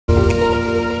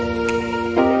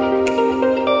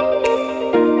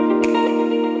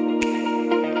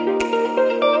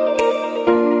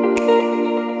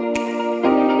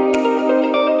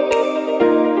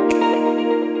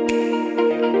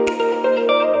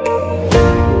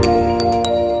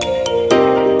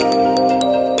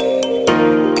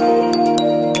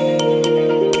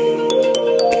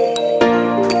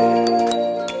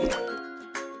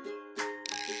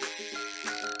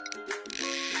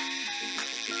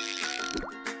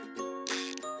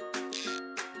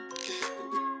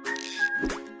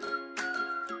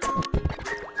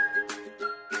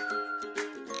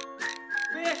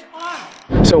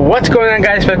So what's going on,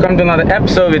 guys? Welcome to another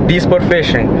episode with D-Sport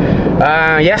Fishing.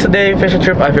 Yesterday fishing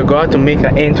trip, I forgot to make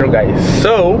an intro, guys.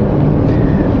 So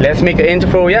let's make an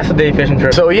intro for yesterday fishing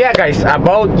trip. So yeah, guys,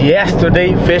 about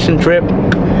yesterday fishing trip,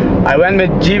 I went with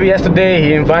GB yesterday.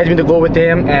 He invited me to go with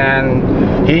him,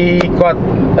 and he got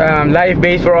live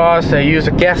bait for us. I used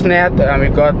a cast net, and we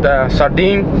got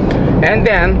sardine, and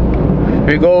then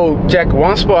we go check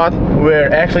one spot where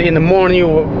actually in the morning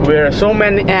where so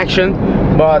many action,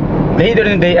 but later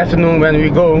in the afternoon when we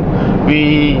go,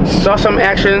 we saw some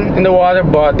action in the water,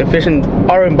 but the fish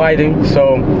aren't biting.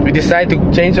 So we decided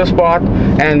to change the spot,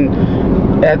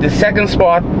 and at the second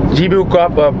spot, GB hooked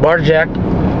up a Barjack,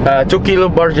 2 kilo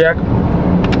Barjack,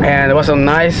 and it was a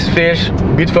nice fish,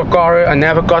 beautiful color. I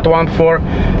never caught one before,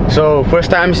 so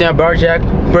first time seeing a Barjack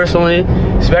personally.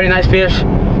 It's very nice fish.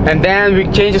 And then we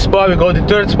change the spot, we go to the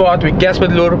third spot, we cast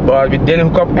with lure, but we didn't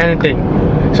hook up anything.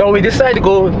 So we decided to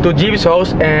go to GB's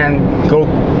house and go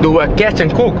do a catch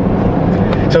and cook.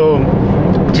 So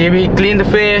GB cleaned the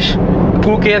fish,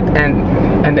 cook it,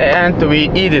 and at the end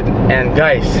we eat it. And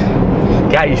guys,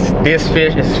 this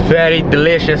fish is very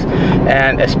delicious,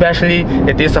 and especially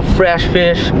it is a fresh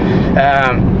fish.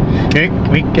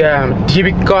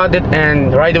 GB caught it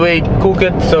and right away cooked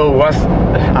it, so it was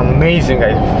amazing,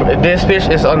 guys. This fish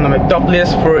is on my top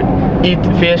list for eat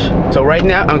fish. So right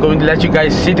now I'm going to let you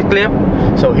guys see the clip.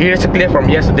 So here's the clip from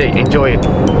yesterday. Enjoy it.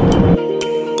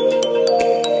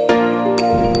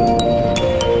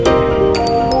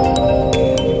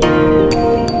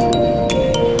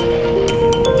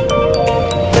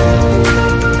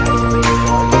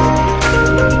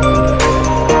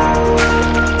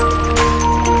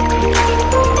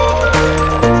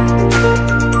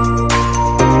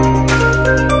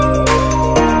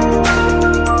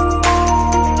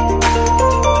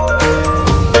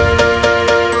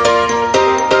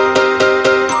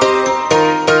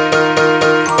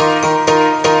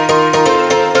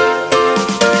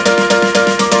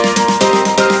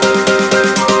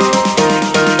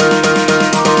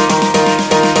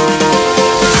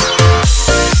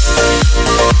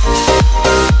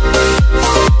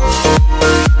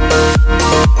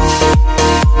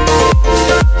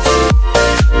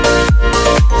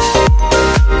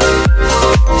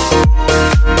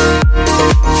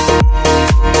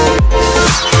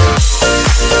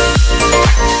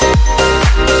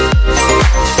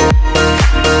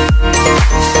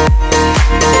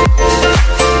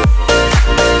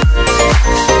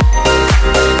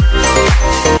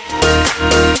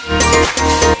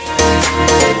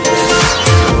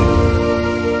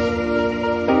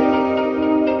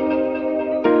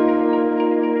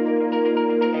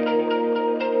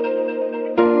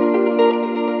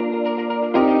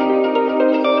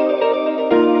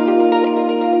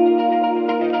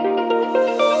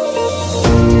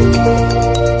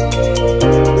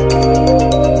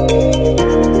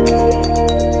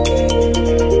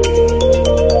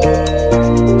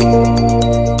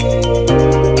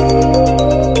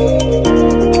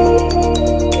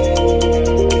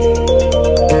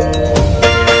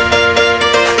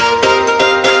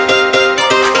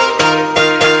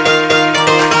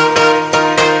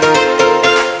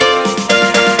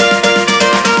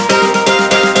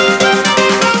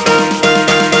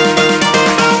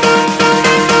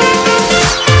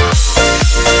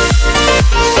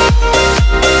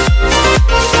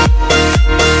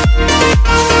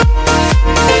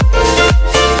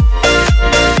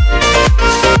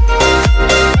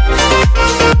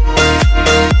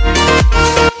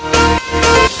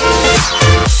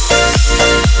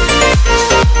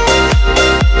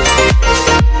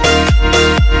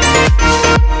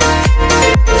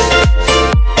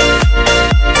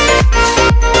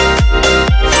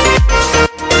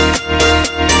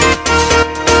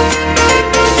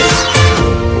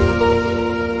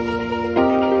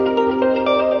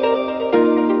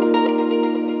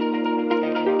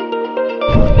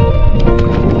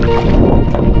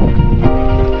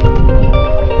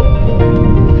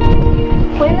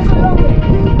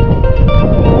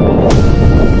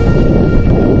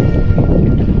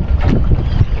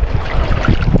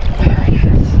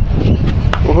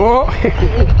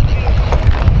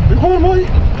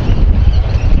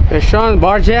 Fechando,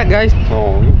 Barjack, guys.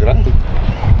 Oh, grande.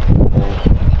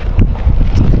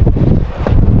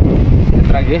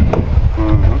 Traguei.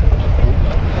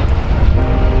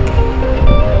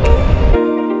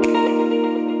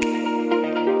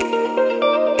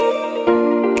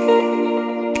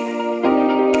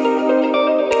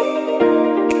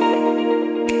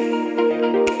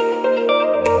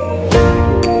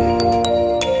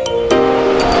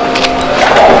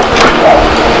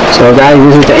 So guys,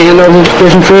 this is the end of the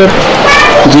fishing trip.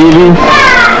 GB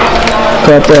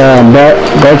caught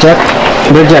Barjack.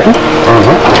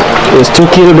 It's 2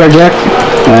 kilo Barjack,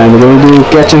 and we're going to do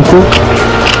catch and cook.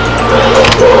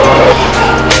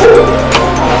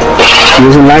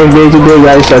 Using lifebait today,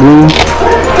 guys. Sardin.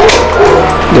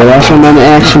 There are so many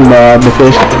action, but the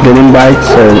fish didn't bite,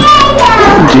 so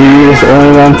G is the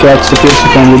only one catch the fish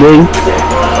from the day.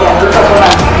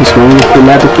 He's going to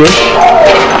fillet the fish.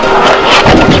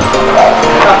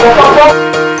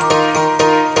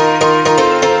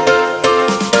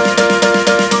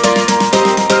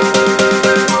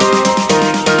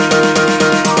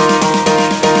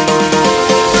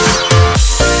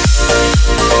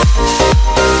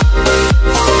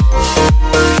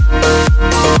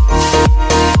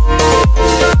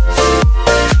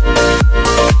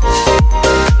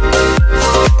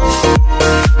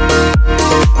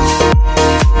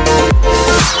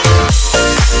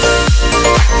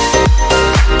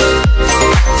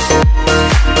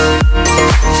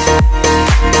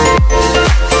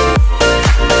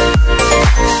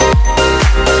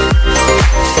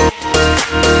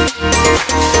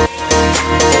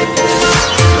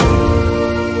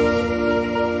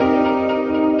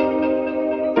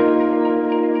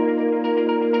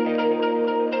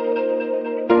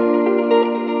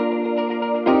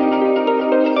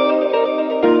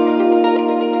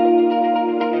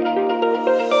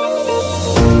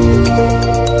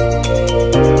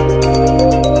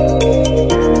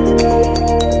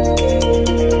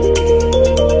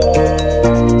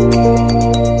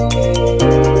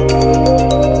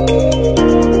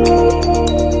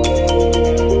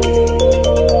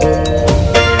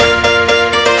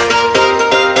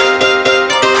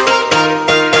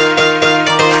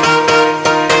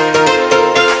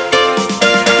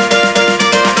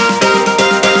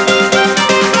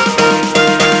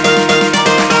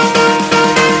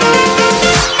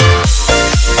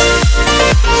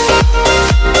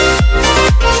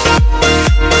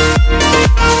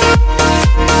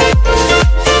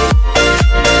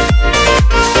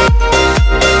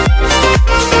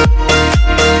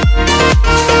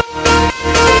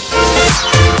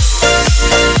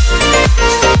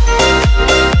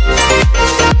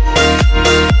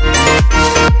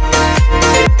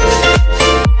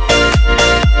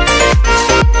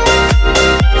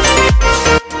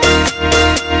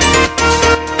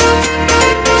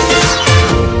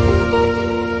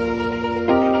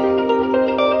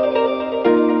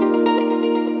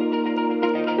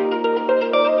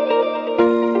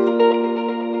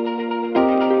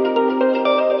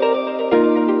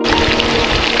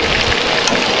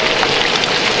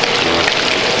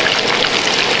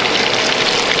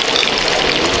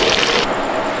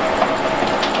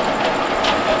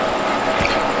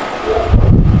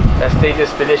 Let's take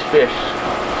this delicious fish.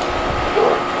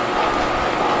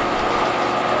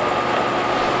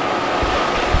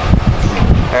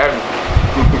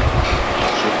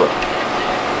 Super.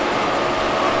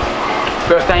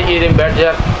 First time eating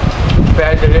Barjack,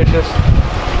 very delicious.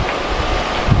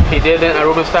 He did it in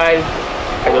Aruban style.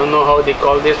 I don't know how they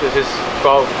call this. This is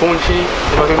called punchi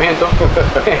movimiento.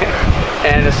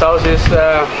 And the sauce is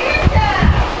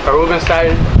Aruban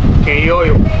style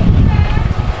criollo.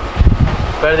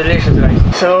 Very delicious,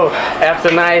 guys. So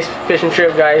after nice fishing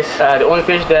trip, guys, the only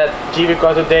fish that GB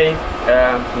caught today,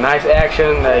 nice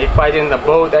action. He fighting the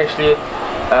boat actually.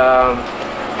 I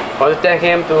want to thank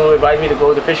him to invite me to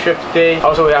go to fish trip today.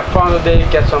 Also, we have fun today.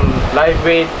 Get some live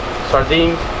bait,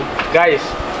 sardines. Guys,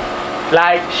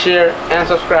 like, share, and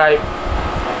subscribe.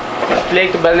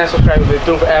 Click the bell and subscribe to the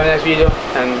tune for every next video.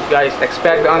 And guys,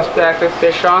 expect the unexpected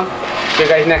fish on. See you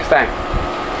guys next time.